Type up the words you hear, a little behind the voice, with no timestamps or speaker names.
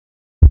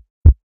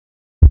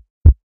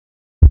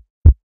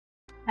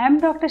I am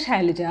Dr.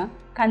 Shailaja,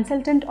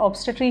 consultant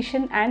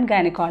obstetrician and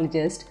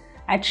gynecologist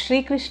at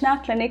Sri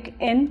Krishna Clinic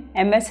in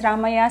MS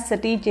Ramaya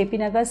City, JP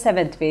Nagar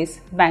 7th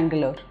Phase,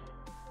 Bangalore.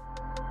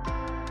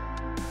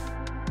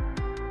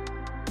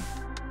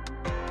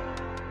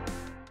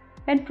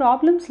 When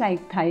problems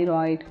like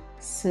thyroid,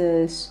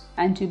 cyst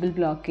and tubal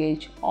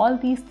blockage, all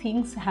these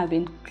things have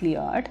been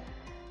cleared,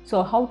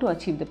 so how to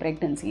achieve the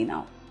pregnancy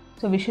now?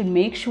 So we should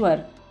make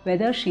sure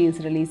whether she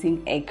is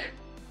releasing egg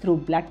through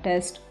blood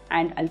test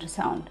and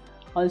ultrasound.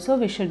 Also,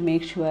 we should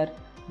make sure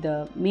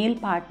the male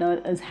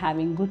partner is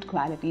having good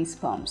quality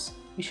sperms.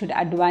 We should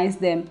advise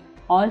them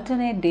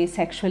alternate day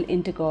sexual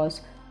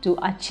intercourse to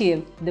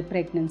achieve the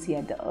pregnancy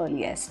at the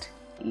earliest.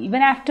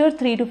 Even after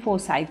 3 to 4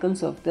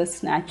 cycles of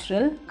this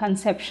natural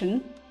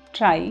conception,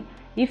 try.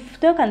 If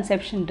the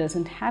conception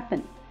doesn't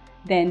happen,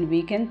 then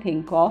we can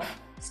think of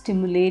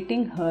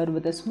stimulating her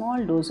with a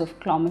small dose of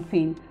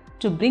Clomiphene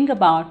to bring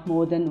about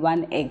more than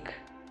one egg,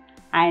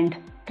 and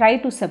try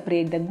to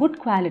separate the good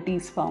quality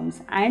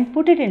sperms and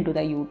put it into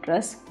the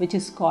uterus, which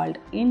is called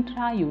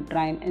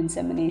intrauterine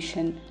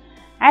insemination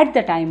at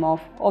the time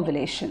of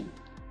ovulation.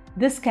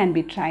 This can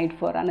be tried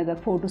for another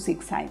 4 to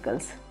 6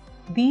 cycles.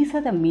 These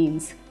are the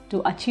means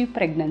to achieve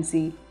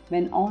pregnancy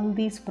when all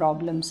these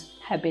problems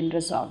have been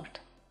resolved.